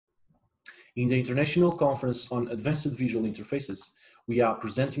In the International Conference on Advanced Visual Interfaces, we are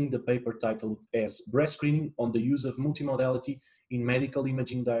presenting the paper titled as BreastScreening on the Use of Multimodality in Medical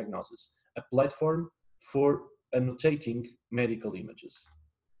Imaging Diagnosis, a platform for annotating medical images.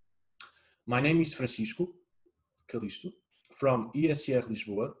 My name is Francisco Calisto from ESCR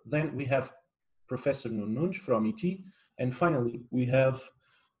Lisboa. Then we have Professor Nunes from ET, and finally we have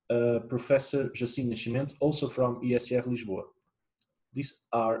Professor Jacinto Nascimento, also from ESCR Lisboa. These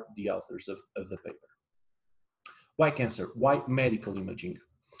are the authors of the paper. Why cancer? Why medical imaging?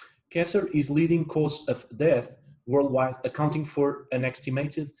 Cancer is leading cause of death worldwide, accounting for an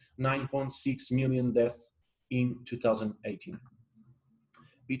estimated 9.6 million deaths in 2018.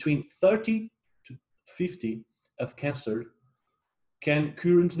 Between 30 to 50 of cancer can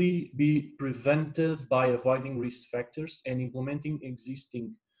currently be prevented by avoiding risk factors and implementing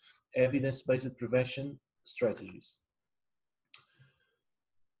existing evidence-based prevention strategies.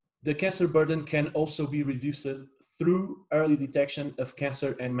 The cancer burden can also be reduced through early detection of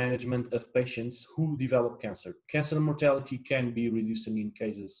cancer and management of patients who develop cancer. Cancer mortality can be reduced in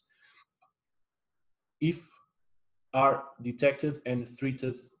cases if are detected and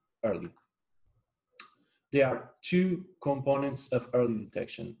treated early. There are two components of early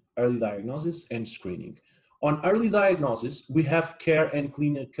detection: early diagnosis and screening. On early diagnosis, we have care and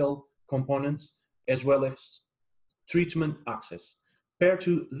clinical components as well as treatment access. Paired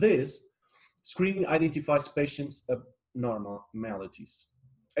to this, screening identifies patients' abnormalities.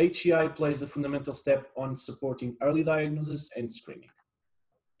 HCI plays a fundamental step on supporting early diagnosis and screening.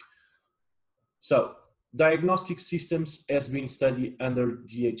 So, diagnostic systems has been studied under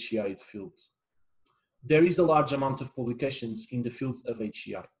the HCI field. There is a large amount of publications in the field of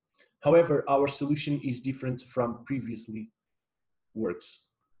HCI. However, our solution is different from previously works.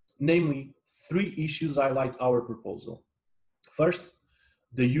 Namely, three issues highlight our proposal. First,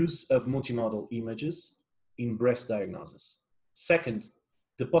 the use of multimodal images in breast diagnosis. Second,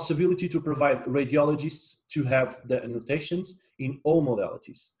 the possibility to provide radiologists to have the annotations in all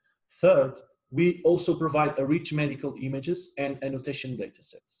modalities. Third, we also provide a rich medical images and annotation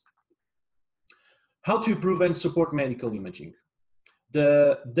datasets. How to improve and support medical imaging?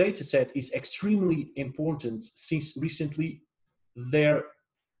 The dataset is extremely important since recently there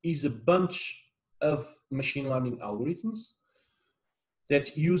is a bunch of machine learning algorithms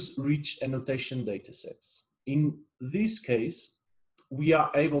that use rich annotation datasets. In this case, we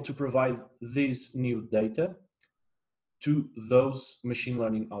are able to provide this new data to those machine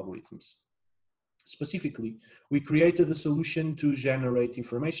learning algorithms. Specifically, we created a solution to generate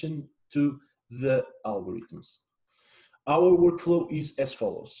information to the algorithms. Our workflow is as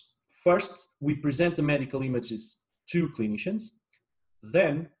follows. First, we present the medical images to clinicians.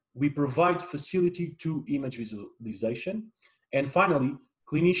 Then we provide facility to image visualization. And finally,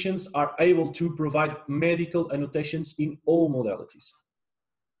 clinicians are able to provide medical annotations in all modalities.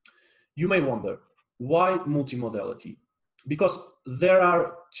 You may wonder, why multimodality? Because there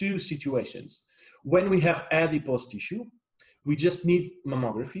are two situations. When we have adipose tissue, we just need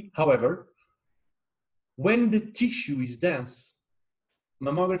mammography. However, when the tissue is dense,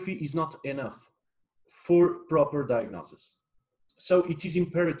 mammography is not enough for proper diagnosis. So it is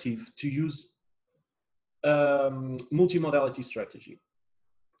imperative to use multimodality strategy.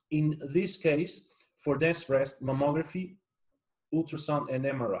 In this case, for dense breast, mammography, ultrasound, and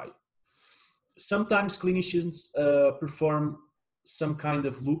MRI. Sometimes clinicians perform some kind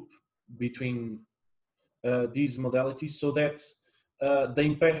of loop between these modalities so that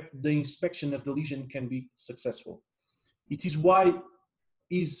the inspection of the lesion can be successful. It is why it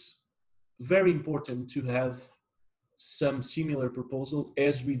is very important to have some similar proposal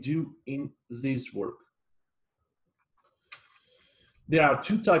as we do in this work. There are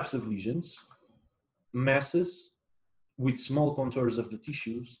two types of lesions: masses with small contours of the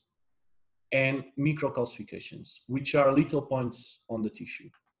tissues and microcalcifications, which are little points on the tissue.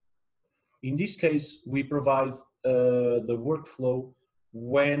 In this case, we provide the workflow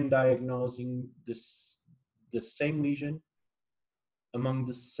when diagnosing the same lesion among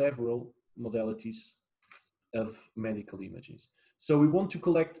the several modalities of medical images. So we want to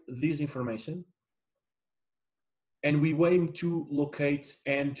collect this information, and we aim to locate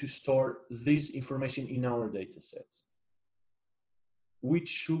and to store this information in our data sets, which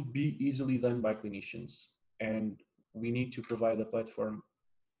should be easily done by clinicians. And we need to provide a platform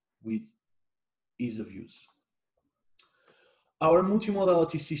with ease of use. Our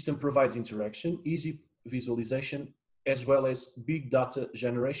multimodality system provides interaction, easy visualization, as well as big data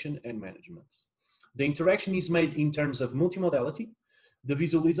generation and management. The interaction is made in terms of multimodality. The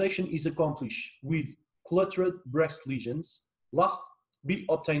visualization is accomplished with cluttered breast lesions. Last, B,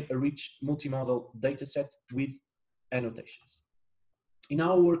 obtain a rich multimodal dataset with annotations. In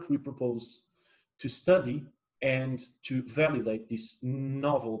our work, we propose to study and to validate this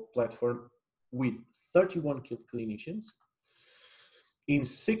novel platform with 31 clinicians in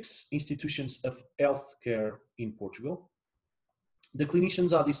 6 institutions of healthcare in Portugal. The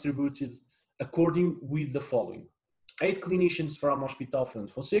clinicians are distributed according with the following: 8 clinicians from Hospital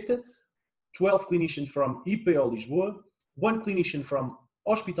Fernando Fonseca, 12 clinicians from IPO Lisboa, 1 clinician from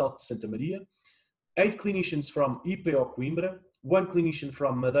Hospital de Santa Maria, 8 clinicians from IPO Coimbra, 1 clinician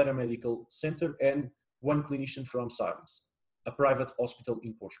from Madeira Medical Center, and 1 clinician from Silence, a private hospital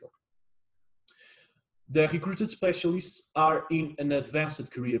in Portugal. The recruited specialists are in an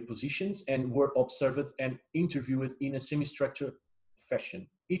advanced career positions and were observed and interviewed in a semi-structured fashion.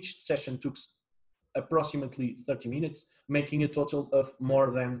 Each session took approximately 30 minutes, making a total of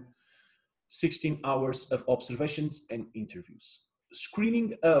more than 16 hours of observations and interviews.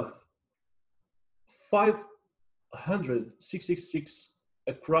 Screening of 566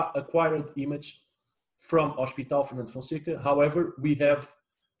 acquired images from Hospital Fernando Fonseca. However, we have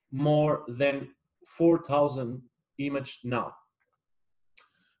more than 4,000 images now.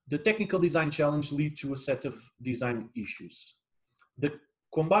 The technical design challenge led to a set of design issues.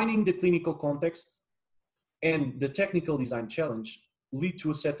 Combining the clinical context and the technical design challenge lead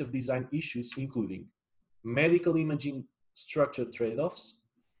to a set of design issues, including medical imaging structure trade-offs,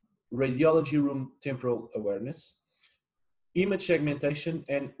 radiology room temporal awareness, image segmentation,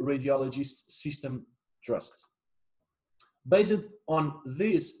 and radiologist system trust. Based on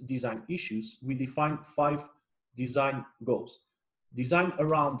these design issues, we define 5 design goals. Design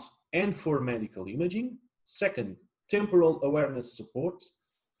around and for medical imaging. Second, temporal awareness support.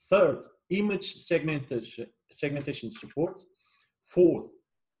 Third, image segmentation support. Fourth,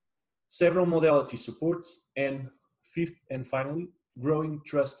 several modality supports. And fifth and finally, growing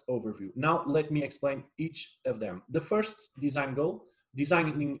trust overview. Now let me explain each of them. The first design goal,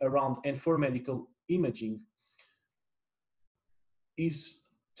 designing around and for medical imaging, is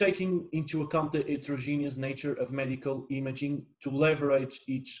taking into account the heterogeneous nature of medical imaging to leverage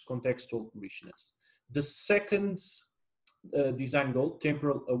each contextual richness. The second design goal,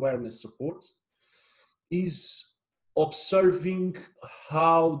 temporal awareness support, is observing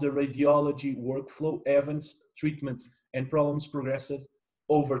how the radiology workflow, events, treatments, and problems progresses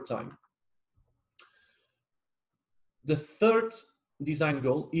over time. The third design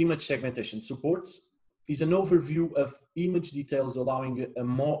goal, image segmentation support, is an overview of image details allowing a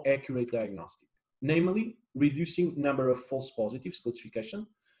more accurate diagnostic, namely reducing number of false positives classification,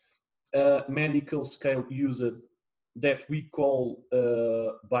 medical scale used that we call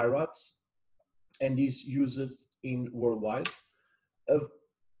BIRATs, and is used in worldwide,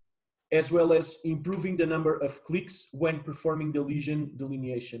 as well as improving the number of clicks when performing the lesion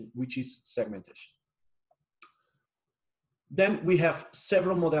delineation, which is segmentation. Then we have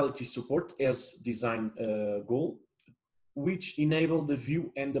several modality support as design goal, which enable the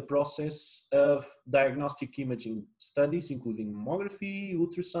view and the process of diagnostic imaging studies, including mammography,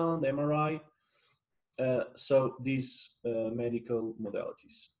 ultrasound, MRI, so these medical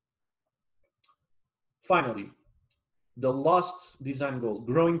modalities. Finally, the last design goal,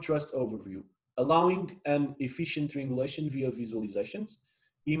 growing trust overview, allowing an efficient triangulation via visualizations,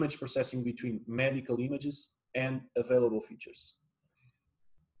 image processing between medical images and available features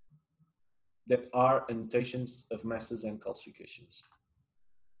that are annotations of masses and calcifications.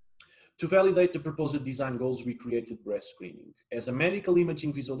 To validate the proposed design goals, we created BreastScreening as a medical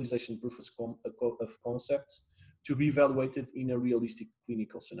imaging visualization proof of concepts to be evaluated in a realistic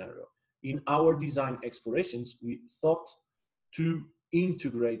clinical scenario. In our design explorations, we thought to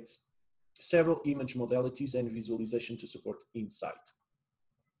integrate several image modalities and visualization to support insight.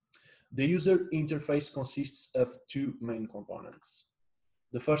 The user interface consists of 2 main components.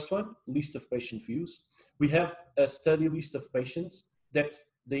 The first one, list of patient views. We have a study list of patients that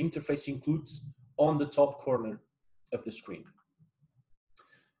the interface includes on the top corner of the screen.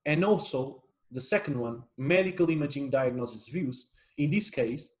 And also, the second one, medical imaging diagnosis views. In this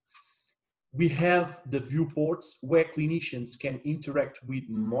case, we have the viewports where clinicians can interact with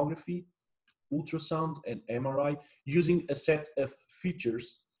mammography, ultrasound, and MRI using a set of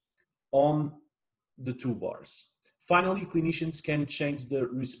features on the toolbars. Finally, clinicians can change the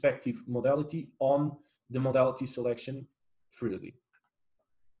respective modality on the modality selection freely.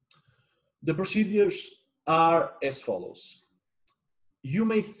 The procedures are as follows. You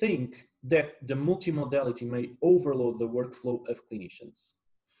may think that the multimodality may overload the workflow of clinicians.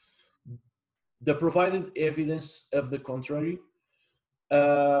 The provided evidence of the contrary,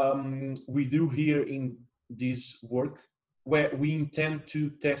 we do here in this work where we intend to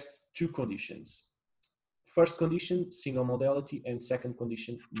test two conditions. First condition, single modality, and second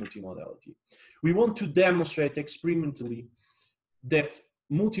condition, multimodality. We want to demonstrate experimentally that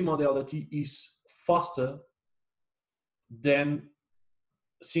multimodality is faster than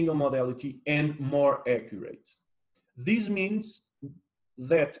single modality and more accurate. This means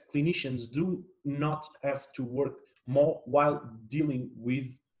that clinicians do not have to work more while dealing with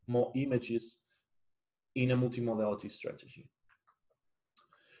more images in a multimodality strategy.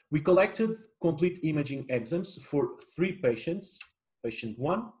 We collected complete imaging exams for 3 patients. Patient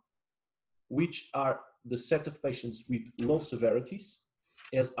 1, which are the set of patients with low severities.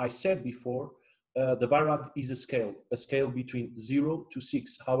 As I said before, the BI-RAD is a scale between 0 to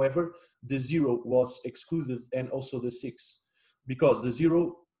 6. However, the 0 was excluded and also the 6, because the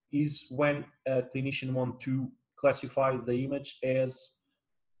 0 is when a clinician wants to classify the image as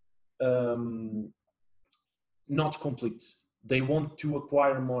not complete. They want to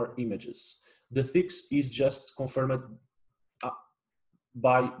acquire more images. The 6 is just confirmed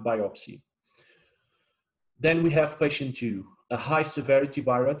by biopsy. Then we have patient 2, a high severity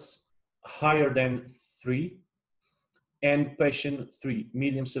BI-RAD, higher than 3, and patient 3,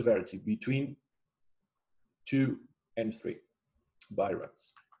 medium severity, between 2 and 3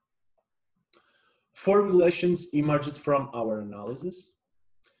 BI-RADs. 4 relations emerged from our analysis.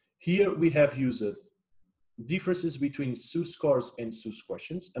 Here we have used differences between SUS scores and SUS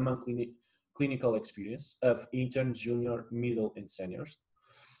questions among clinical experience of interns, junior, middle, and seniors.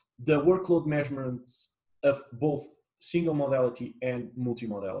 The workload measurements of both single modality and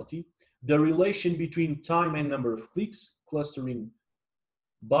multimodality. The relation between time and number of clicks, clustering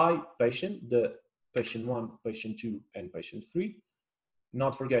by patient, the patient 1, patient 2, and patient 3.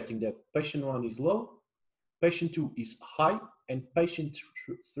 Not forgetting that patient 1 is low, patient 2 is high, and patient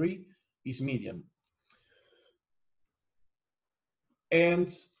 3 is medium.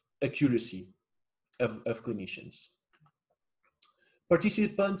 And accuracy of clinicians.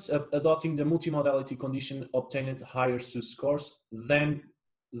 Participants adopting the multimodality condition obtained higher SUS scores than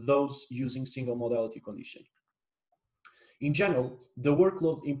those using single modality condition. In general, the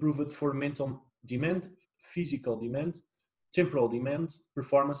workload improved for mental demand, physical demand, temporal demand,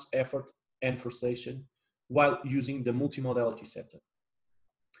 performance, effort, and frustration while using the multimodality setup.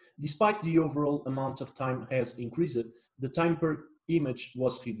 Despite the overall amount of time has increased, the time per image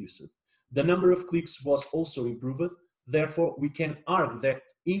was reduced. The number of clicks was also improved. Therefore, we can argue that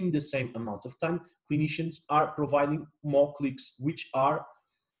in the same amount of time, clinicians are providing more clicks, which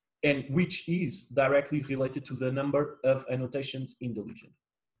is directly related to the number of annotations in the lesion.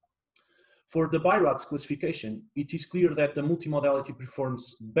 For the BI-RADS classification, it is clear that the multimodality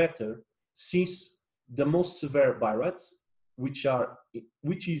performs better since the most severe BI-RADS, which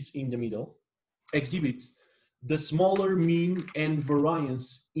is in the middle, exhibits the smaller mean and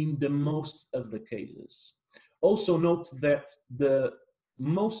variance in the most of the cases. Also note that the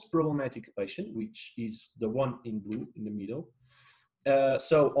most problematic patient, which is the one in blue in the middle,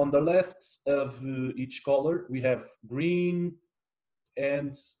 so on the left of each color, we have green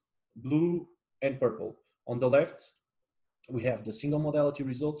and blue and purple. On the left, we have the single modality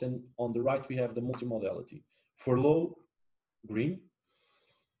results, and on the right, we have the multimodality. For low, green.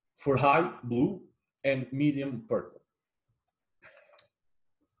 For high, blue, and medium, purple.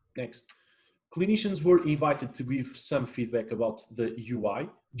 Next. Clinicians were invited to give some feedback about the UI.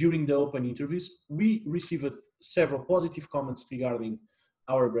 During the open interviews, we received several positive comments regarding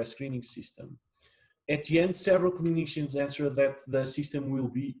our breast screening system. At the end, several clinicians answered that the system will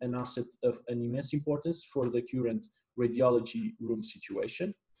be an asset of an immense importance for the current radiology room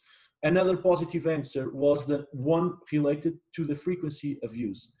situation. Another positive answer was the one related to the frequency of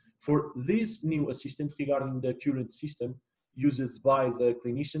use. For this new assistant regarding the current system used by the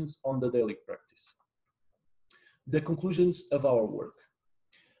clinicians on the daily practice. The conclusions of our work.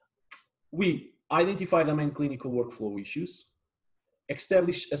 We identify the main clinical workflow issues,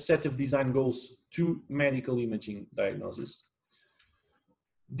 establish a set of design goals to medical imaging diagnosis,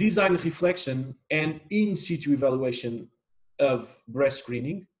 design reflection and in situ evaluation of breast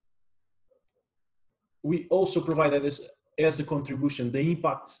screening. We also provided as a contribution the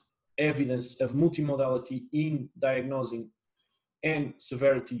impact evidence of multimodality in diagnosing and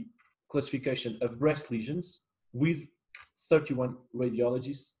severity classification of breast lesions with 31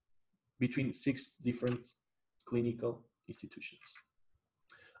 radiologists between 6 different clinical institutions.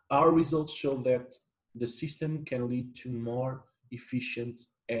 Our results show that the system can lead to more efficient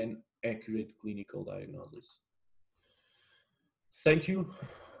and accurate clinical diagnosis. Thank you.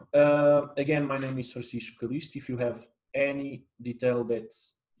 Again, my name is Calisto. If you have any detail that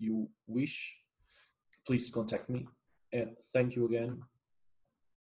you wish, please contact me. And thank you again.